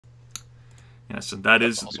Yes, and that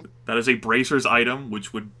is awesome. that is a Bracer's item,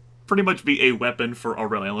 which would pretty much be a weapon for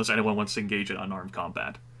Aurelia, unless anyone wants to engage in unarmed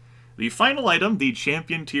combat. The final item, the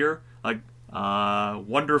champion tier,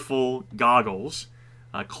 wonderful goggles,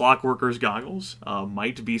 Clockworker's goggles,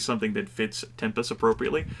 might be something that fits Tempus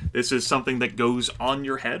appropriately. This is something that goes on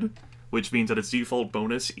your head, which means that its default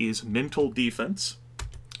bonus is mental defense.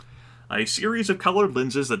 A series of colored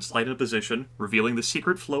lenses that slide into position, revealing the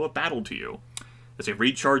secret flow of battle to you. As a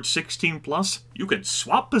recharge 16+, you can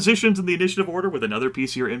swap positions in the initiative order with another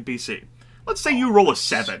PC or NPC. Let's say you roll a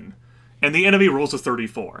 7, and the enemy rolls a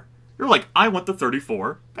 34. You're like, I want the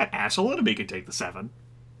 34. That asshole enemy can take the 7.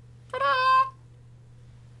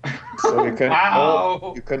 Ta-da! So you can,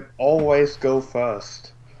 Wow. you can always go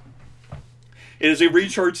first. It is a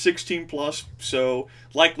recharge 16+, so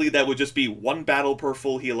likely that would just be one battle per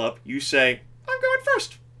full heal up. You say, I'm going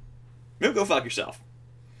first. You go fuck yourself.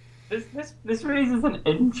 This raises an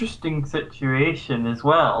interesting situation as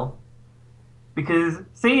well. Because,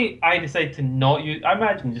 say I decide to not use... I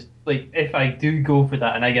imagine just, like, if I do go for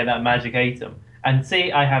that and I get that magic item, and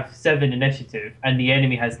say I have 7 initiative, and the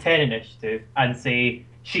enemy has 10 initiative, and say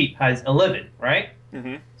Sheep has 11, right?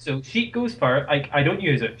 Mm-hmm. So Sheep goes first, I don't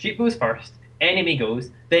use it. Sheep goes first, enemy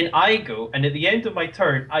goes, then I go, and at the end of my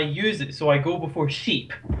turn, I use it, so I go before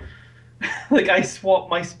Sheep. Like, I swap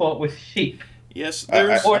my spot with Sheep. Yes,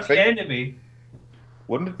 there's... Or think- the enemy.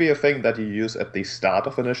 Wouldn't it be a thing that you use at the start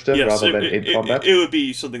of initiative Yes, rather than in combat? it would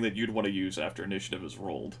be something that you'd want to use after initiative is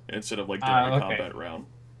rolled, instead of, like, during a Okay. combat round.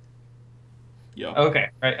 Yeah. Okay,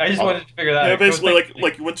 right. I just wanted to figure that Yeah, out. basically,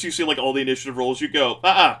 like once you see like all the initiative rolls, you go,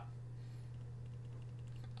 I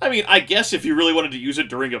mean, I guess if you really wanted to use it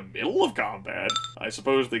during a middle of combat, I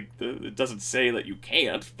suppose it doesn't say that you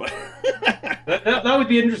can't, but that would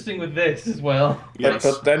be interesting with this as well. yes.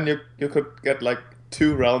 But then you could get like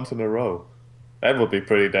 2 rounds in a row. That would be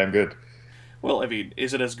pretty damn good. Well, I mean,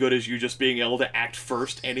 is it as good as you just being able to act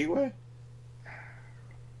first anyway?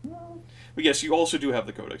 But yes, you also do have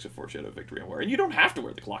the Codex of Foreshadow Victory and Wear, and you don't have to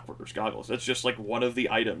wear the Clockworker's goggles. That's just like one of the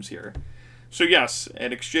items here. So yes,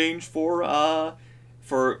 in exchange for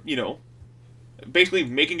you know, basically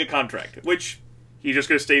making a contract, which he's just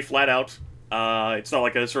gonna stay flat out. It's not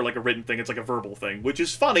like a sort of like a written thing; it's like a verbal thing, which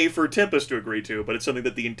is funny for Tempus to agree to, but it's something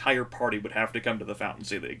that the entire party would have to come to the fountain and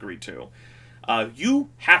say they agree to.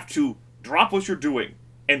 You have to drop what you're doing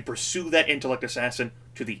and pursue that intellect assassin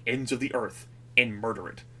to the ends of the earth and murder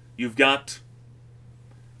it. You've got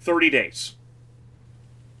 30 days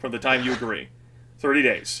from the time you agree. 30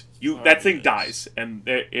 days. That thing dies, and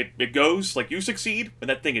it goes, like, you succeed, and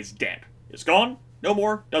that thing is dead. It's gone, no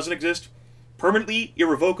more, doesn't exist, permanently,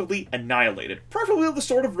 irrevocably annihilated. Preferably with the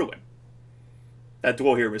Sword of Ruin that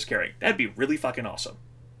Dwarf is carrying. That'd be really fucking awesome.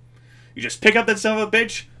 You just pick up that son of a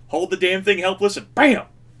bitch, hold the damn thing helpless, and BAM!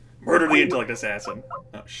 Murder the intellect assassin.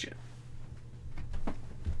 Oh, shit.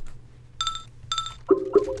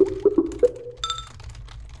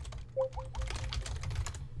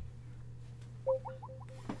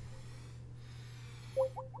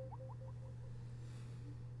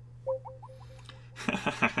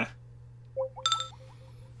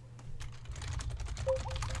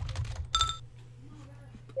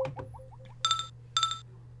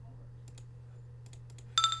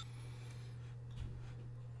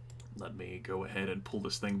 Let me go ahead and pull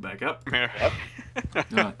this thing back up.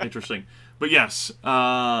 Interesting. But yes,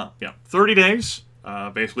 yeah, 30 days,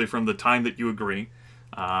 basically from the time that you agree,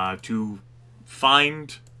 to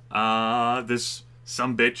find this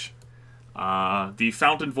sumbitch. The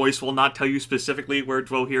Fountain Voice will not tell you specifically where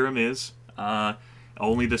Dwohiram is,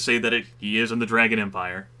 only to say that he is in the Dragon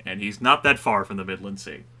Empire, and he's not that far from the Midland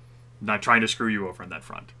Sea. Not trying to screw you over on that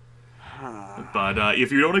front. But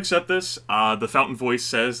if you don't accept this, the Fountain Voice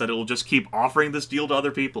says that it will just keep offering this deal to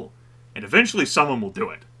other people, and eventually someone will do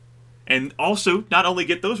it. And also, not only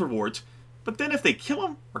get those rewards, but then if they kill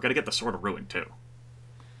him, we're gonna get the Sword of Ruin too.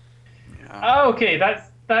 Oh, okay, that's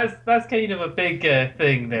kind of a big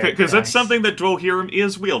thing there. Because that's something that Dwohiram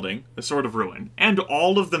is wielding, the Sword of Ruin, and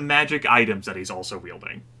all of the magic items that he's also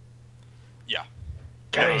wielding. Yeah.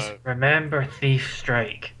 Guys, remember Thief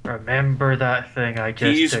Strike. Remember that thing I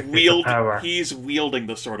just took with the power. He's wielding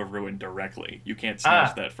the Sword of Ruin directly. You can't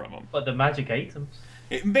snatch that from him. But the magic items.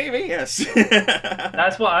 Maybe, yes.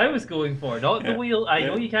 That's what I was going for, not the wheel. I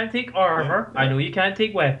know you can't take armor. I know you can't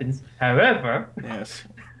take weapons. However... Yes.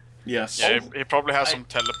 Yes. Yeah, he probably has some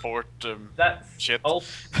teleport that's shit.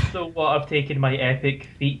 Also what I've taken my epic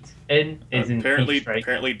feat in, is in Thief Strike.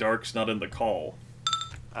 Apparently Dark's not in the call.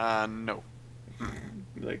 No.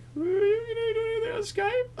 Like, what are you gonna do this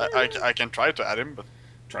guy? I can try to add him, but...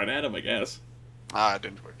 Try to add him, I guess. It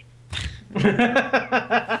didn't work.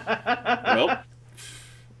 Well,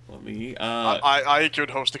 I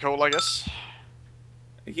could host a call, I guess.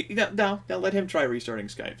 No, let him try restarting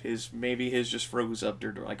Skype. Maybe his just froze up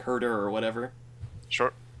or like hurt her or whatever.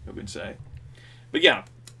 Sure. Who can say? But yeah,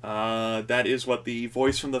 that is what the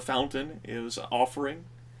voice from the fountain is offering.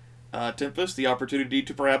 Tempus, the opportunity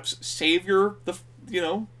to perhaps save the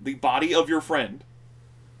body of your friend,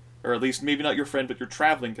 or at least maybe not your friend, but your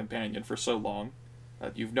traveling companion for so long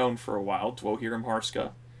that you've known for a while, Dwohirim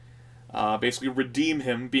Harska. Basically redeem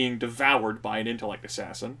him being devoured by an intellect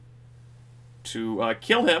assassin. To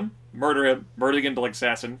kill him, murder the intellect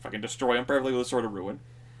assassin, fucking destroy him, preferably with a Sword of Ruin.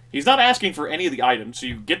 He's not asking for any of the items, so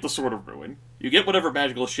you get the Sword of Ruin. You get whatever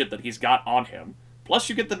magical shit that he's got on him. Plus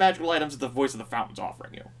you get the magical items that the voice of the fountain's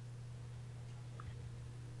offering you.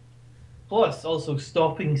 Plus, also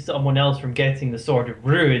stopping someone else from getting the Sword of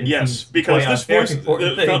Ruin. Yes, because this voice,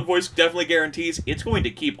 the fountain voice definitely guarantees it's going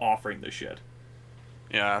to keep offering this shit.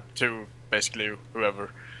 Yeah, to basically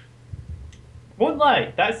whoever. Won't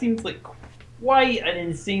lie, that seems like quite an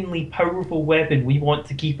insanely powerful weapon we want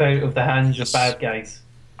to keep out of the hands of bad guys.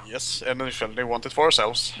 Yes, and initially they want it for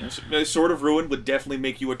ourselves. The Sword of Ruin would definitely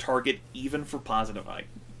make you a target even for positive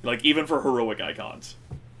even for heroic icons.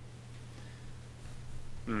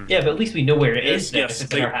 Yeah, but at least we know where it is. Yes,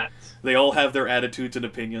 it's in our hands. They all have their attitudes and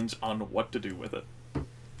opinions on what to do with it.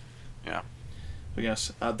 Yeah. So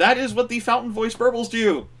yes, that is what the fountain voice burbles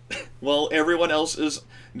do. While everyone else is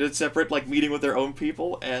separate, like meeting with their own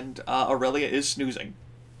people, and Aurelia is snoozing.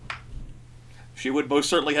 She would most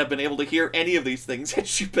certainly have been able to hear any of these things had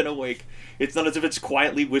she been awake. It's not as if it's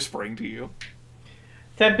quietly whispering to you.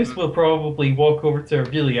 Tempus will probably walk over to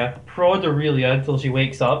Aurelia, prod Aurelia until she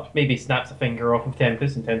wakes up, maybe snaps a finger off of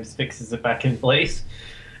Tempus, and Tempus fixes it back in place.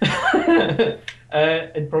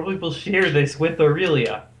 And probably will share this with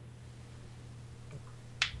Aurelia.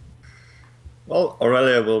 Well,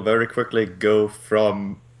 Aurelia will very quickly go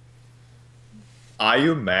from "Are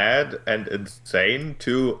you mad and insane?"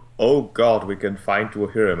 to "Oh God, we can find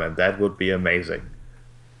Dwohirim, and that would be amazing."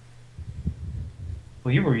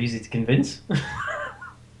 Well, you were easy to convince.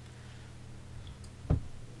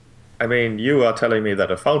 I mean, you are telling me that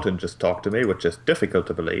a fountain just talked to me, which is difficult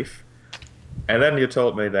to believe. And then you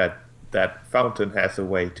told me that that fountain has a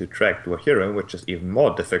way to track Dwohirim, which is even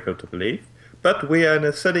more difficult to believe. But we are in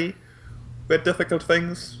a city where difficult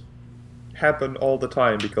things happen all the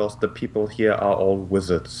time because the people here are all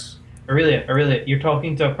wizards. Aurelia, you're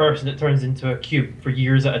talking to a person that turns into a cube for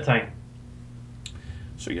years at a time.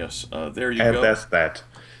 So yes, there you and go. And that's that.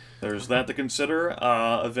 There's that to consider.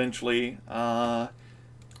 Eventually,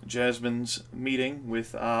 Jasmine's meeting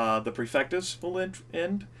with the Prefectus will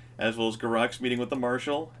end, as well as Geráck's meeting with the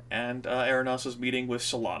Marshal, and Aranas' meeting with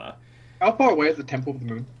Solana. How far away is the Temple of the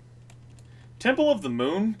Moon? Temple of the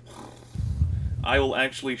Moon? I will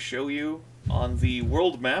actually show you on the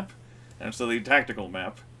world map, and so the tactical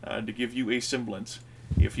map, to give you a semblance.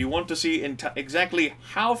 If you want to see exactly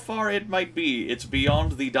how far it might be, it's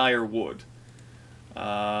beyond the Dire Wood.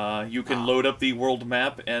 You can load up the world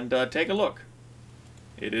map and take a look.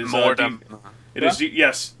 It is more than...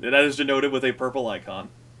 yes, that is denoted with a purple icon.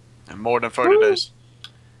 And more than 30 days.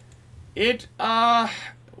 It,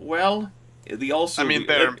 well, the also... I mean,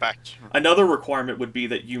 there and back. Another requirement would be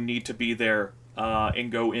that you need to be there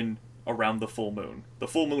and go in around the full moon. The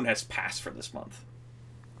full moon has passed for this month.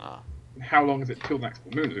 How long is it till next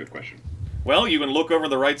full moon is a good question. Well, you can look over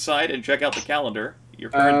the right side and check out the calendar.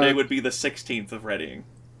 Your current day would be the 16th of readying.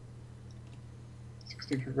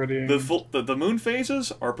 16th of readying. The moon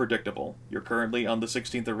phases are predictable. You're currently on the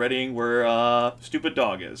 16th of readying where Stupid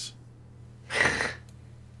Dog is.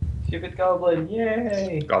 Stupid Goblin,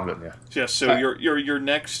 yay! Goblin, yeah. Yes, so your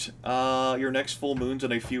next full moon's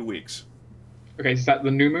in a few weeks. Okay, is that the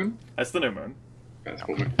new moon? That's the new moon. That's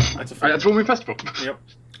full moon. That's a that's full moon festival. Yep.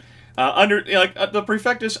 The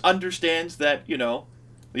Prefectus understands that,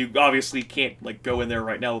 you obviously can't go in there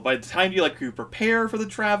right now. But by the time you prepare for the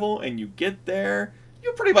travel and you get there,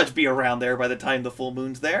 you'll pretty much be around there by the time the full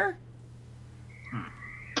moon's there.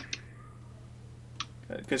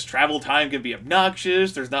 Because travel time can be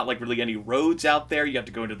obnoxious. There's not really any roads out there. You have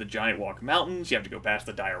to go into the Giant Walk Mountains. You have to go past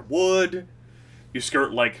the Dire Wood. You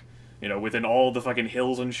skirt within all the fucking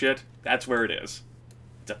hills and shit. That's where it is.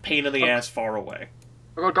 It's a pain in the ass far away.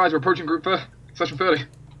 Oh god, guys, we're approaching group session 30.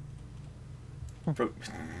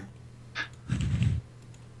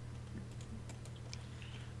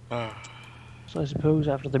 So I suppose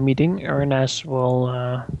after the meeting, Aranas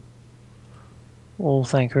will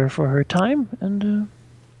thank her for her time and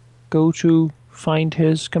go to find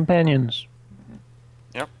his companions.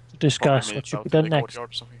 Yep. Discuss what should be done next.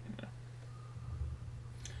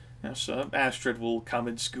 Yes, Astrid will come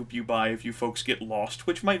and scoop you by if you folks get lost,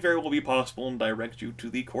 which might very well be possible, and direct you to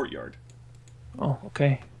the courtyard. Oh,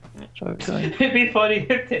 okay. So It'd be funny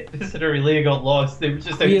if Tempus and Aurelia got lost. They were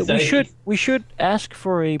just outside. we should ask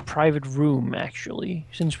for a private room, actually,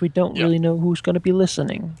 since we don't Yeah. really know who's going to be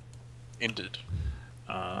listening. Indeed.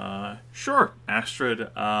 Sure. Astrid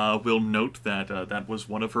will note that that was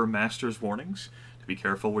one of her master's warnings, to be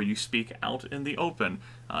careful where you speak out in the open.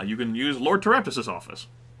 You can use Lord Teraptus' office,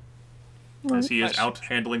 as he is out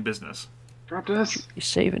handling business. Drop this. Be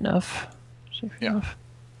safe enough. Safe Yeah. enough.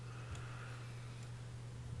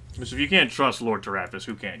 Because if you can't trust Lord Teraptus,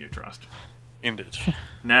 who can you trust? Indeed.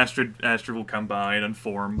 And Astrid will come by and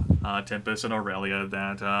inform Tempus and Aurelia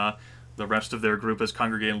that the rest of their group has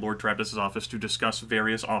congregated in Lord Teraptus' office to discuss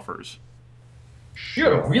various offers.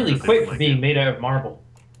 You're really quick for being made out of marble.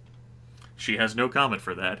 She has no comment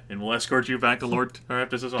for that, and will escort you back to Lord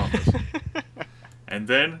Teraptus' office. And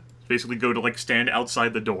then basically go to stand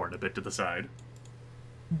outside the door and a bit to the side.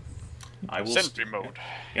 I will Sentry mode.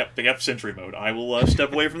 Yep, sentry mode. I will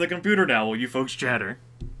step away from the computer now while you folks chatter.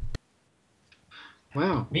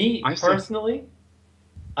 Wow. Me, I see. personally,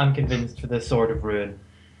 I'm convinced for this Sword of Ruin.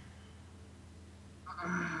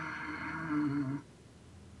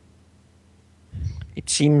 It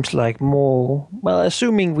seems like more... Well,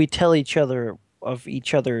 assuming we tell each other of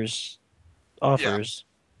each other's offers.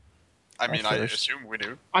 I mean, I first. assume we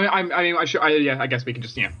do. I guess we can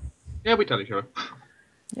just, yeah, we tell each other.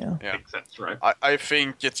 Yeah. Yeah. Makes sense, right? I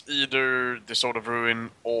think it's either the Sword of Ruin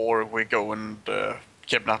or we go and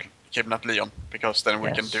kidnap Leon, because then we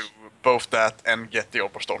can Yes. do both that and get the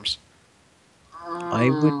Opera Storms. I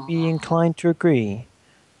would be inclined to agree.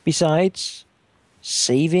 Besides,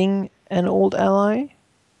 saving an old ally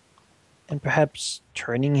and perhaps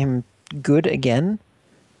turning him good again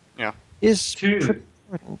is Two. pretty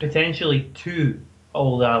important. Potentially two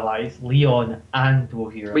old allies, Leon and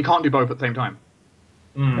Wohira. We can't do both at the same time.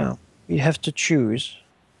 No, we have to choose.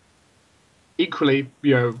 Equally,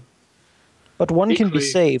 But one can be Equally-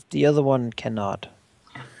 saved, the other one cannot.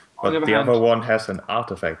 on But the the other other hand, one has an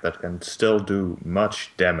artifact that can still do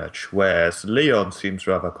much damage, whereas Leon seemed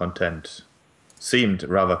rather content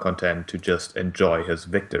to just enjoy his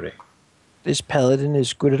victory. This paladin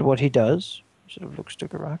is good at what he does. Sort of looks to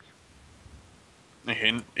Geráck.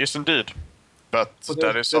 He is indeed. But but that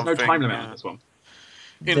is there's something... no time limit on this one.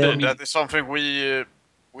 Indeed, that is something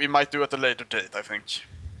we might do at a later date, I think.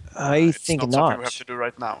 I It's think not something we have to do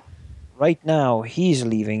right now. Right now, he's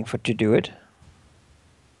leaving to do it.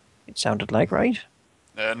 It sounded like, right?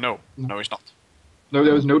 No, he's not. No,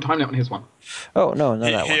 there was no time limit on his one. Oh, no, not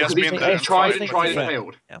He- that he one. has Because been he there tried twice. and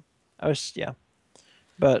failed.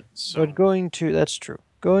 But So- going to, that's true.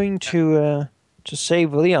 Going to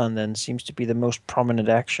save Leon then seems to be the most prominent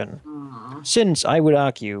action. Since I would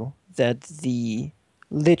argue that the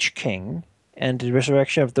Lich King and the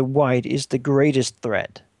resurrection of the White is the greatest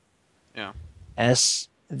threat. Yeah. As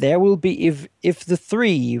there will be, if the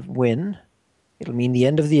three win, it'll mean the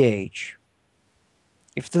end of the age.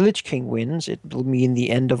 If the Lich King wins, it will mean the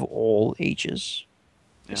end of all ages.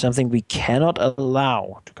 Yeah. Something we cannot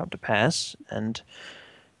allow to come to pass. And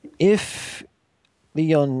if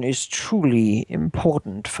Leon is truly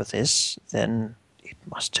important for this, then it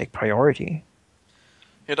must take priority.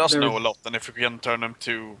 He does There know a is- lot, and if we can turn him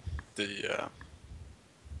to the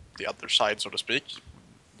other side, so to speak,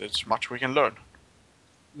 there's much we can learn.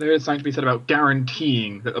 There is something to be said about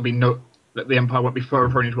guaranteeing that that the Empire won't be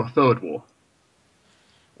thrown into a third war.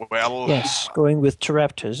 Well, Yes, going with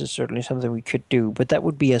Teraptus is certainly something we could do, but that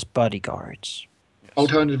would be as bodyguards. yes.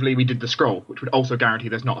 Alternatively, we did the scroll, which would also guarantee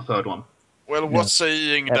there's not a third one. Well, what's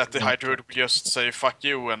saying That that the makes High Druid would just say fuck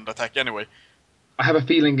you and attack anyway? I have a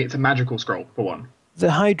feeling it's a magical scroll, for one.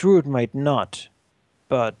 The High Druid might not,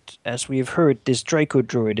 but as we have heard, this Draco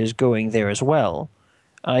Druid is going there as well.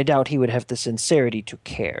 I doubt he would have the sincerity to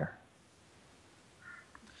care.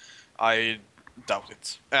 I doubt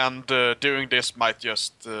it. And doing this might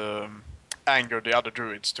just anger the other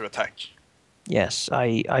druids to attack. Yes,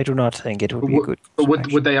 I do not think it would But, be a good but course of would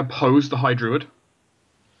action. they oppose the High Druid?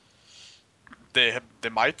 They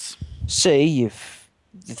might. Say if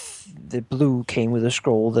the blue came with a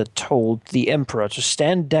scroll that told the Emperor to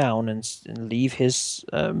stand down and leave his...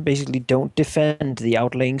 basically don't defend the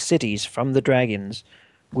outlying cities from the dragons,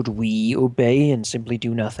 would we obey and simply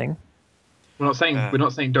do nothing? We're not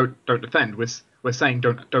saying don't defend. We're saying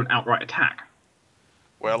don't outright attack.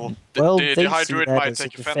 Well, Well, the they High see Druid that might as a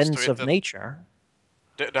take offense to defense it. of And nature.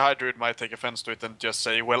 the High Druid might take offense to it and just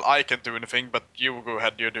say, well, I can't do anything, but you go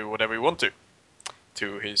ahead, you do whatever you want to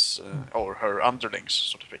his or her underlings,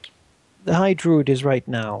 so to speak. The High Druid is right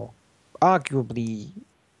now arguably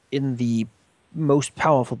in the most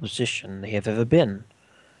powerful position they have ever been.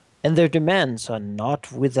 And their demands are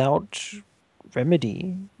not without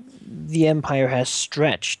remedy. The Empire has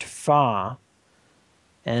stretched far,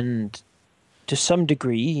 and to some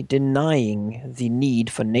degree, denying the need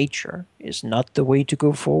for nature is not the way to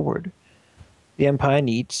go forward. The Empire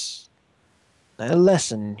needs a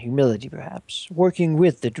lesson in humility, perhaps. Working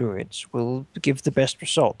with the Druids will give the best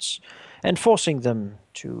results, and forcing them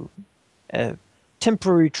to a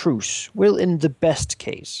temporary truce will, in the best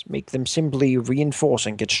case, make them simply reinforce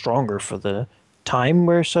and get stronger for the time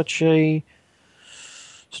where such an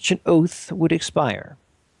oath would expire.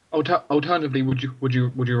 Alternatively, would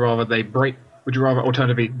you rather they break? Would you rather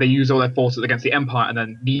alternatively they use all their forces against the Empire and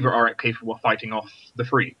then neither are capable of fighting off the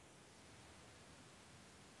Three?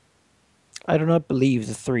 I do not believe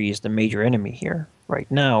the Three is the major enemy here. Right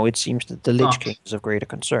now, it seems that the Lich King is of greater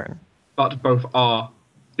concern. But both are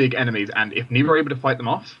big enemies, and if neither are able to fight them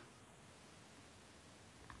off,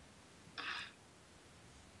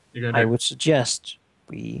 I would suggest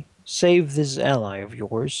we save this ally of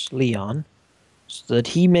yours, Leon, so that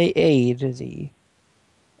he may aid the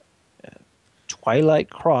Twilight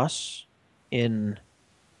Cross in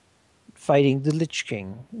fighting the Lich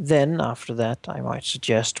King. Then, after that, I might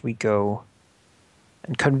suggest we go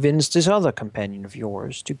and convince this other companion of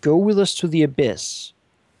yours to go with us to the Abyss,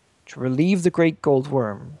 to relieve the Great Gold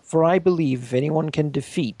Worm. For I believe if anyone can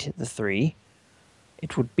defeat the Three,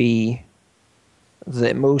 it would be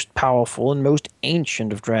the most powerful and most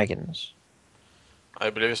ancient of dragons. I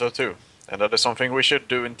believe so too, and that is something we should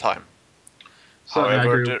do in time.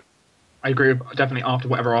 However, I agree with, definitely after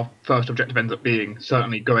whatever our first objective ends up being,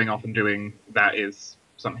 certainly going off and doing that is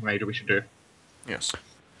something major we should do. Yes.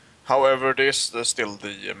 However, this is still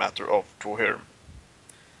the matter of Dwarf.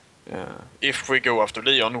 If we go after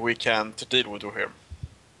Leon, we can't deal with Dwarf.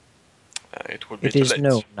 It would be too late. It is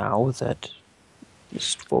known now that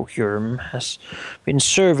this Dwarf has been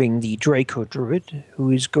serving the Draco Druid,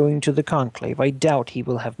 who is going to the Conclave. I doubt he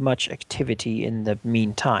will have much activity in the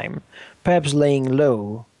meantime, perhaps laying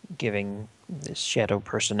low, giving this shadow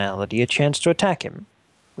personality a chance to attack him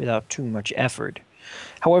without too much effort.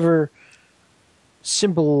 However,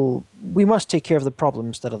 we must take care of the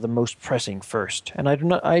problems that are the most pressing first, and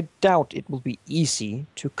I doubt it will be easy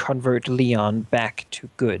to convert Leon back to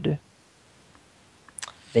good.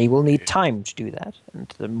 They will need time to do that,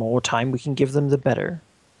 and the more time we can give them, the better.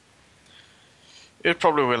 It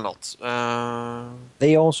probably will not.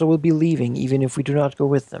 They also will be leaving even if we do not go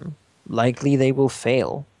with them. Likely they will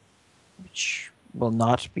fail, which will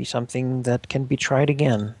not be something that can be tried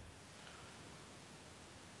again.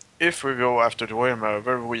 If we go after the Dwarf,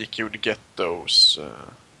 however, we could get those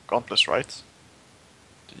gauntlets, right?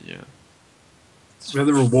 We have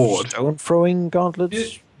the reward. Stone-throwing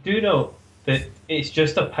gauntlets? Do you know that it's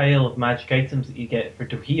just a pile of magic items that you get for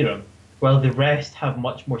Dwarf, while the rest have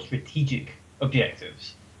much more strategic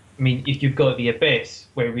objectives? I mean, if you've got the Abyss,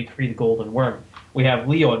 where we free the Golden Worm, we have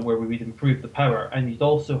Leon, where we would improve the power, and you'd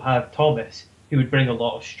also have Thomas, who would bring a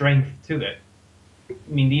lot of strength to it. I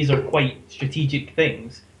mean, these are quite strategic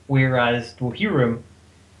things, whereas Dwarf,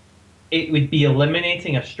 it would be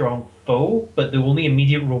eliminating a strong foe, but the only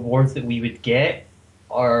immediate rewards that we would get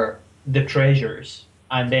are the treasures,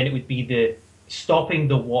 and then it would be the stopping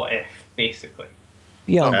the what if, basically.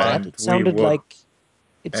 Beyond that, it sounded like...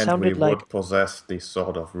 we would possess the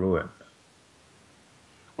Sword of Ruin.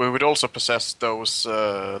 We would also possess those,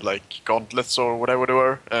 like, gauntlets or whatever they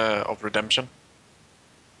were, of redemption.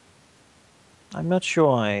 I'm not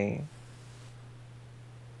sure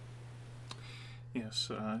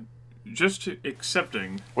Yes, just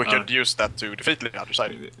accepting... We could use that to defeat the other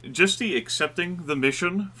side. Just the accepting the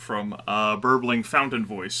mission from Burbling Fountain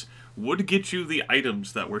Voice would get you the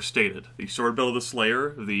items that were stated. The Sword Belt of the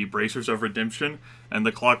Slayer, the Bracers of Redemption, and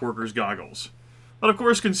the Clockworker's Goggles. But of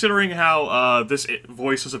course, considering how this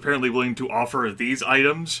voice is apparently willing to offer these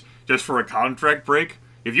items just for a contract break,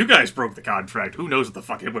 if you guys broke the contract, who knows what the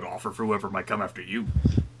fuck it would offer for whoever might come after you.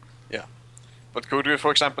 Yeah. But could we,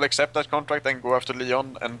 for example, accept that contract and go after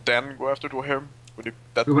Leon and then go after Dwarf? We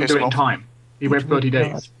wouldn't do it in time. You wait 30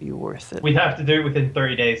 days. Not be worth it. We'd have to do it within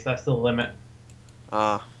 30 days, that's the limit.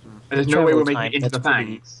 There's no way we're making it into the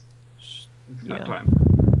Fangs. Yeah. That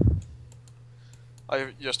time.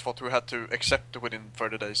 I just thought we had to accept within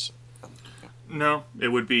 30 days. No, it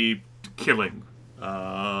would be killing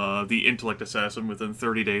the Intellect Assassin within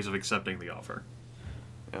 30 days of accepting the offer.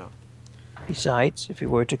 Yeah. Besides, if we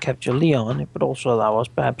were to capture Leon, it would also allow us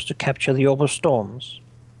perhaps to capture the Orb of Storms.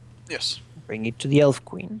 Yes. Bring it to the Elf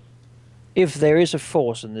Queen. If there is a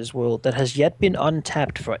force in this world that has yet been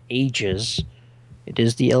untapped for ages, it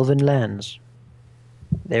is the Elven lands.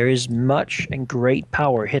 There is much and great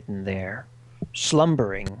power hidden there,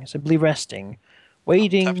 slumbering, simply resting,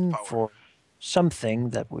 waiting Untapped power. for something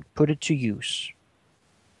that would put it to use.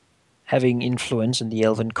 Having influence in the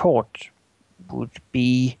Elven Court would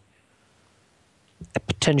be a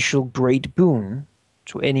potential great boon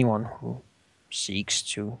to anyone who seeks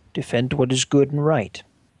to defend what is good and right.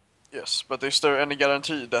 Yes, but is there any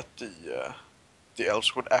guarantee that the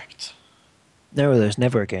elves would act? No, there's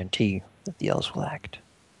never a guarantee that the elves will act.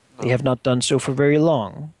 No. They have not done so for very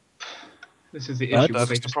long. This is the But- issue.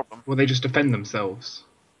 That is the problem. Will they just defend themselves?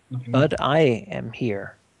 Nothing more. But I am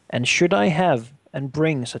here, and should I have and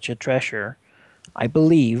bring such a treasure, I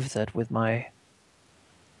believe that with my...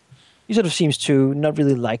 He sort of seems to not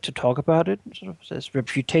really like to talk about it, sort of says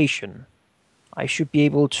reputation. I should be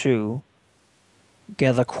able to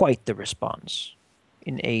gather quite the response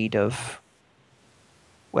in aid of,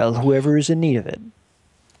 well, whoever is in need of it.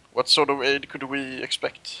 What sort of aid could we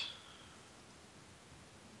expect?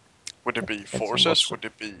 Would it be Depends on forces? what's- Would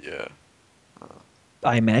it be...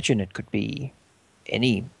 I imagine it could be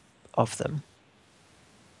any of them.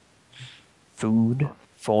 Food,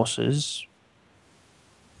 forces,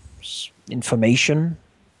 information.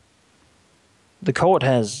 The court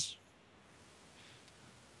has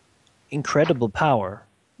incredible power.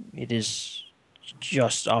 It is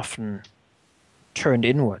just often turned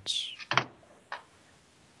inwards.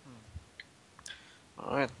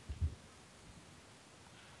 Alright.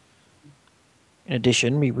 In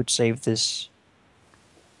addition, we would save this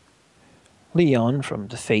Leon from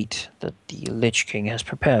the fate that the Lich King has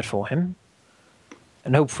prepared for him.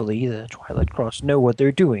 And hopefully the Twilight Cross know what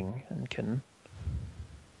they're doing and can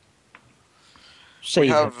save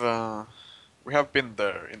him. We have been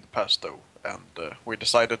there in the past though, and we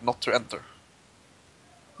decided not to enter.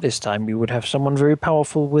 This time we would have someone very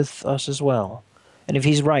powerful with us as well. And if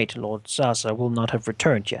he's right, Lord Sasa will not have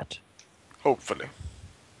returned yet. Hopefully.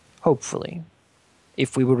 Hopefully.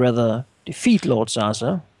 If we would rather defeat Lord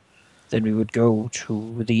Sasa, then we would go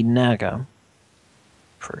to the Naga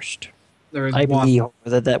first. There is I one. believe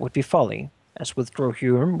that that would be folly. As with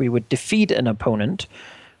Drohurum, we would defeat an opponent,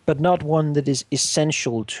 but not one that is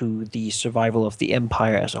essential to the survival of the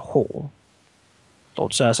Empire as a whole.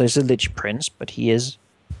 Lord Sasa is a Lich Prince, but he is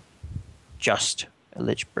just a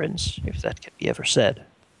Lich Prince, if that can be ever said.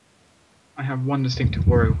 I have one distinctive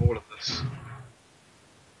worry with all of this,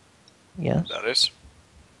 Yes? That is.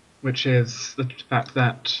 which is the fact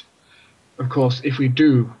that, of course, if we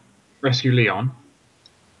do rescue Leon,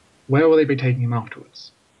 where will they be taking him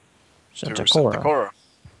afterwards? Santa To Cora. Santa Cora.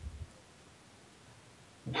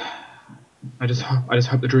 I just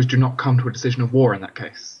hope the Druids do not come to a decision of war in that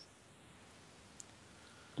case.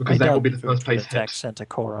 Because that will be the the Druids first place would attack hit. Santa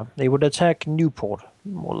Cora. They would attack Newport,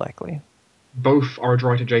 more likely. Both are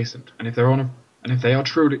Adroit adjacent, and if they're and if they are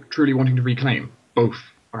truly wanting to reclaim, both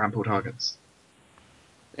are ample targets.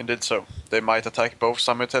 Indeed so. They might attack both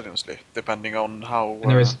simultaneously, depending on how, And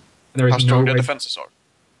there is how no strong their way, defenses are.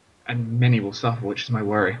 and many will suffer, which is my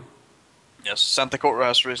worry. Yes, Santa Cora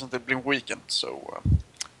has recently been weakened, so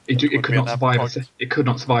It would could be an not ample survive. target. It could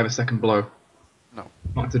not survive a second blow. No.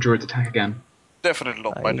 Not if the Druids attack again. definitely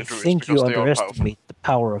not by I the Druids, think you because they are powerful. underestimate the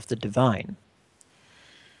power of the Divine.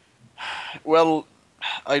 Well,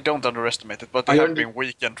 I don't underestimate it, but they I have don't- been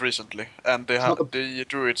weakened recently, and they It's have, not the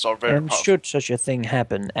Druids are very And powerful. should such a thing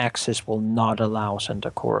happen, Axis will not allow Santa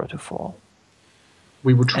Cora to fall.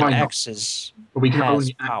 We will try And not, Axis but we can has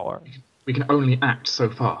only power. we can only act so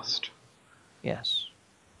fast. Yes.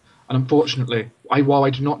 And unfortunately, while I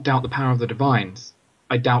do not doubt the power of the divines,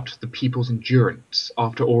 I doubt the people's endurance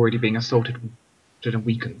after already being assaulted and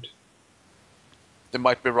weakened. There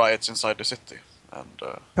might be riots inside the city, and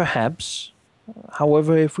Perhaps.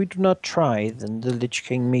 However, if we do not try, then the Lich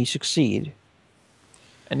King may succeed.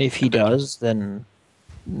 And if he Indeed. does, then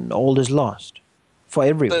all is lost. For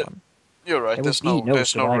everyone. you're right. There There's would be no, no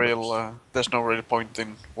there's no real, survivors. there's no real point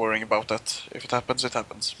in worrying about that. If it happens, it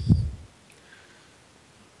happens.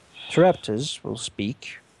 Theraptus will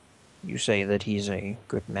speak. You say that he's a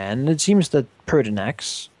good man. And it seems that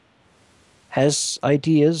Pertinax has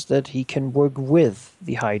ideas that he can work with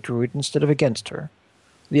the High Druid instead of against her.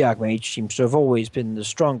 The Archmage seems to have always been the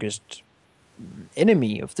strongest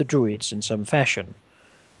enemy of the Druids in some fashion.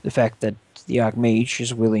 The fact that the Archmage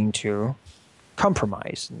is willing to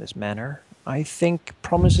compromise in this manner, I think,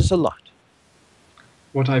 promises a lot.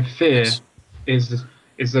 What I fear Yes.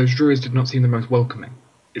 is those druids did not seem the most welcoming.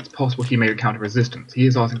 It's possible he may encounter resistance. He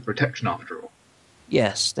is asking for protection after all.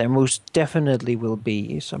 Yes, there most definitely will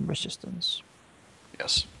be some resistance.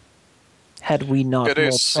 Yes. Had we not It more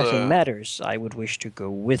is, pressing matters, I would wish to go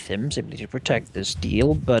with him simply to protect this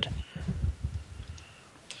deal, but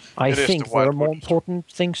I It is think the there are Wildwood. more important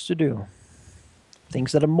things to do.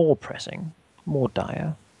 Things that are more pressing, more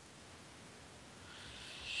dire.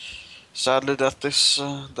 Sadly, that is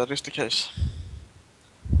the case.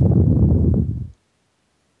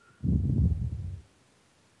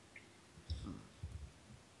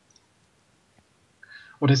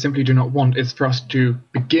 What I simply do not want is for us to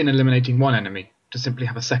begin eliminating one enemy to simply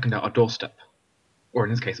have a second at our doorstep, or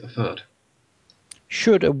in this case, a third.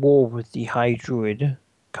 Should a war with the High Druid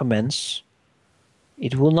commence,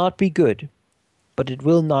 it will not be good, but it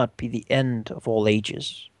will not be the end of all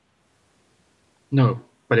ages. No,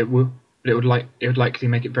 but it would. But it would likely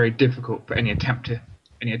make it very difficult for any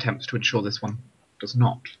attempts to ensure this one does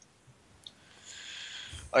not.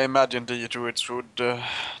 I imagine the druids would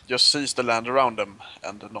just seize the land around them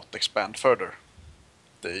and not expand further.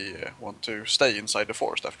 They want to stay inside the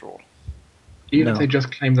forest after all. Even No. if they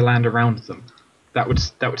just claim the land around them, that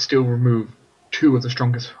would still remove two of the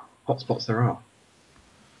strongest hotspots there are.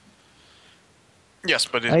 Yes,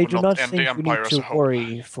 but it I would do not not end the think we empire need as a to whole.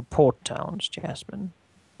 worry for port towns, Jasmine.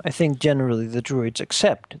 I think generally the Druids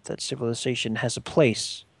accept that civilization has a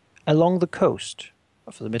place along the coast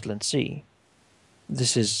of the Midland Sea.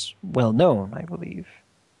 This is well known, I believe.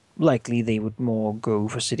 Likely they would more go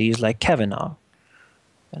for cities like Kavanagh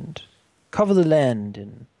and cover the land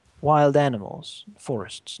in wild animals,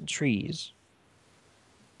 forests and trees.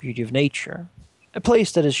 Beauty of nature. A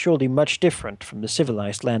place that is surely much different from the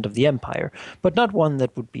civilized land of the Empire, but not one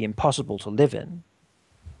that would be impossible to live in.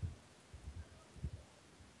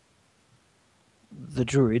 The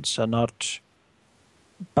Druids are not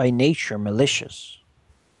by nature malicious.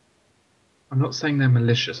 I'm not saying they're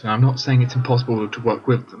malicious, and I'm not saying it's impossible to work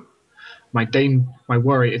with them. My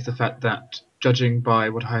worry is the fact that, judging by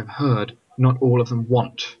what I've heard, not all of them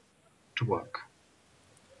want to work.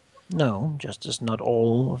 No, just as not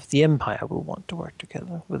all of the Empire will want to work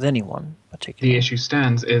together with anyone particularly. The issue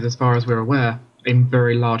stands is, as far as we're aware, a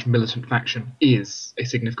very large militant faction is a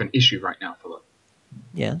significant issue right now for them.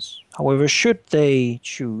 Yes. However, should they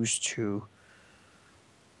choose to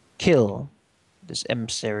kill this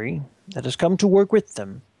emissary that has come to work with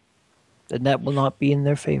them, then that will not be in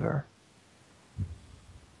their favor.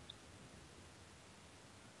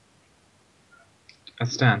 As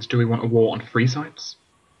it stands, do we want a war on free sites?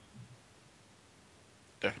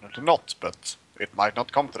 Definitely not, but it might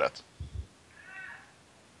not come to that.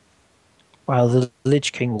 While the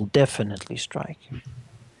Lich King will definitely strike.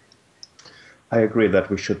 I agree that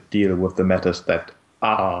we should deal with the matters that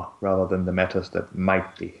are rather than the matters that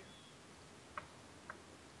might be.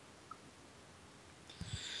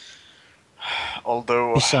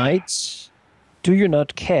 Although Besides, do you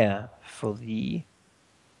not care for the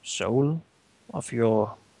soul of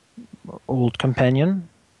your old companion?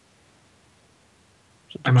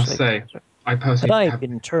 I must say, I Had personally I have...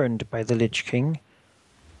 been turned by the Lich King,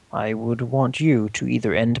 I would want you to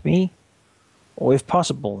either end me, or if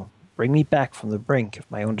possible, bring me back from the brink of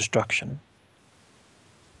my own destruction.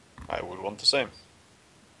 I would want the same.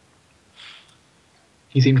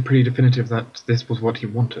 He seemed pretty definitive that this was what he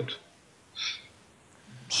wanted.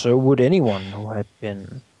 So would anyone who had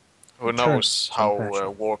been... Who Turn knows some how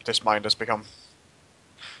fashion. warped his mind has become?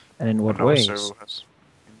 And in what Who knows ways? who has...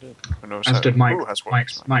 Indeed. Who knows As did who has warped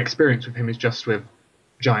his mind? my experience with him is just with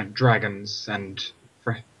giant dragons and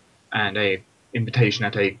a invitation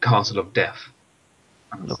at a castle of death.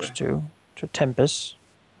 I must Looks say. to Tempus.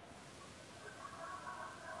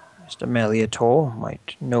 Mr. Malleator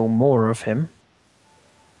might know more of him.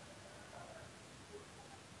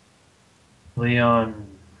 Leon.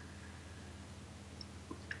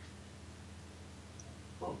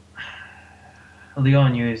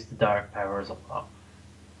 Leon used the dark powers a lot.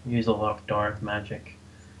 Used a lot of dark magic.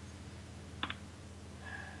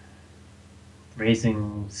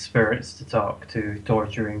 Raising spirits to talk to,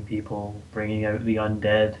 torturing people, bringing out the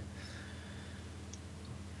undead.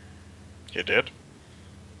 He did.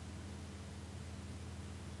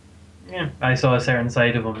 Yeah, I saw a certain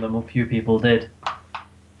side of him that few people did.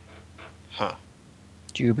 Huh.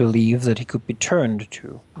 Do you believe that he could be turned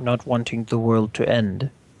to, not wanting the world to end?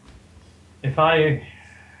 If I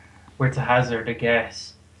were to hazard a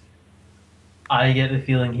guess, I get the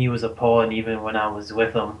feeling he was a pawn even when I was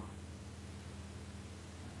with him.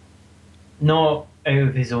 Not out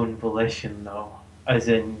of his own volition, though. As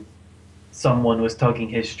in, someone was tugging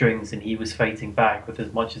his strings and he was fighting back with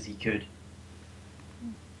as much as he could.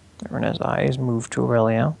 Aranas' eyes move to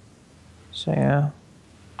Aurelia. So,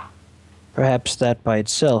 perhaps that by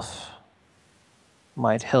itself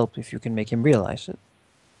might help if you can make him realize it.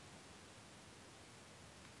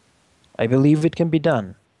 I believe it can be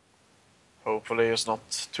done. Hopefully it's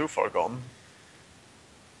not too far gone.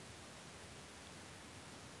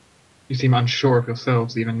 You seem unsure of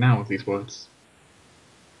yourselves even now with these words.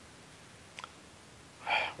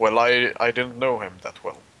 Well, I didn't know him that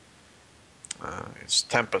well. It's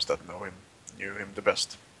Tempus that knew him the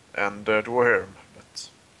best. And Dwarf, but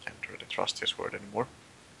can't really trust his word anymore.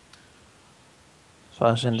 As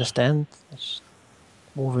far as I understand, this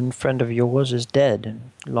woven friend of yours is dead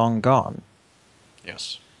and long gone.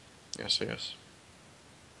 Yes. Yes, he is.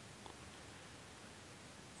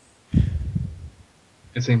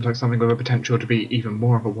 It seems like something with a potential to be even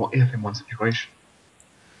more of a what if in one situation.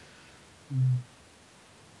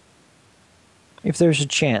 If there's a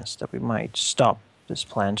chance that we might stop this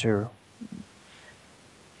plan to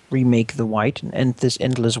remake the White and end this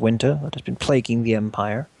endless winter that has been plaguing the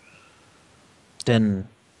Empire, then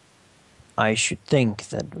I should think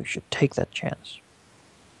that we should take that chance.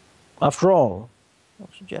 After all,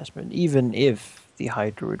 Jasmine, even if the High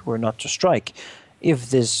Druid were not to strike, if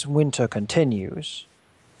this winter continues,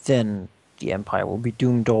 then the Empire will be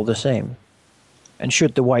doomed all the same. And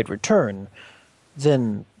should the White return,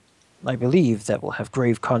 then I believe that will have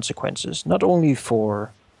grave consequences, not only for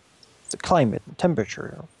the climate and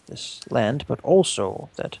temperature of this land, but also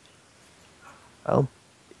that, well,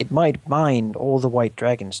 it might bind all the white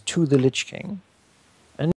dragons to the Lich King,